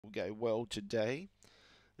go well today.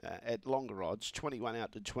 At longer odds, 21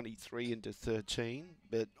 out to 23 into 13,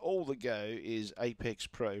 but all the go is Apex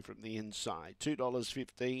Pro from the inside.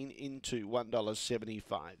 $2.15 into $1.75.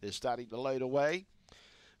 They're starting to load away.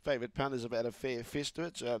 Favourite punters have had a fair fist of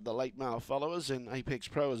it, so have the late mail followers, and Apex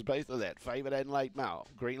Pro is both of that. Favourite and late mail.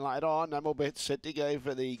 Green light on, no more bets, set to go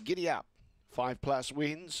for the giddy up. 5+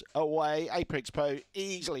 wins away. Apex Pro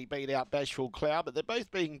easily beat out Bashful Cloud, but they're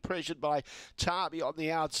both being pressured by Tarby on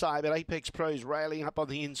the outside. But Apex Pro's railing up on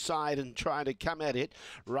the inside and trying to come at it.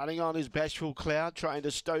 Running on is Bashful Cloud, trying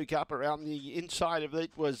to stoke up. Around the inside of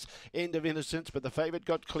it was End of Innocence, but the favourite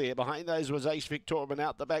got clear. Behind those was Ace Victorian, and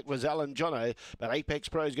out the back was Alan Jono. But Apex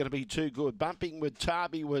Pro is going to be too good. Bumping with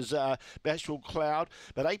Tarby was Bashful Cloud,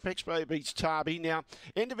 but Apex Pro beats Tarby. Now,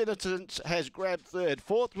 End of Innocence has grabbed third.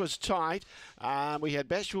 Fourth was tight. We had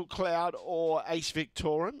Bashful Cloud or Ace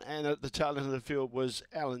Victorian, and at the tail end of the field was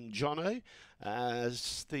Alan Jono.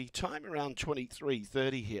 The time around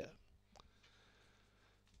 23:30 here.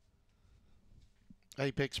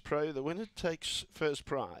 Apex Pro, the winner, takes first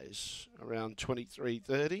prize around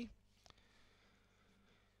 23:30.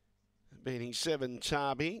 Beating 7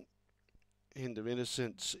 Tarby. End of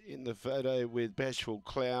Innocence in the photo with Bashful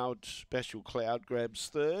Cloud. Bashful Cloud grabs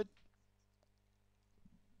third.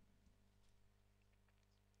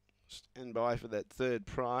 Stand by for that third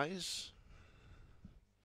prize.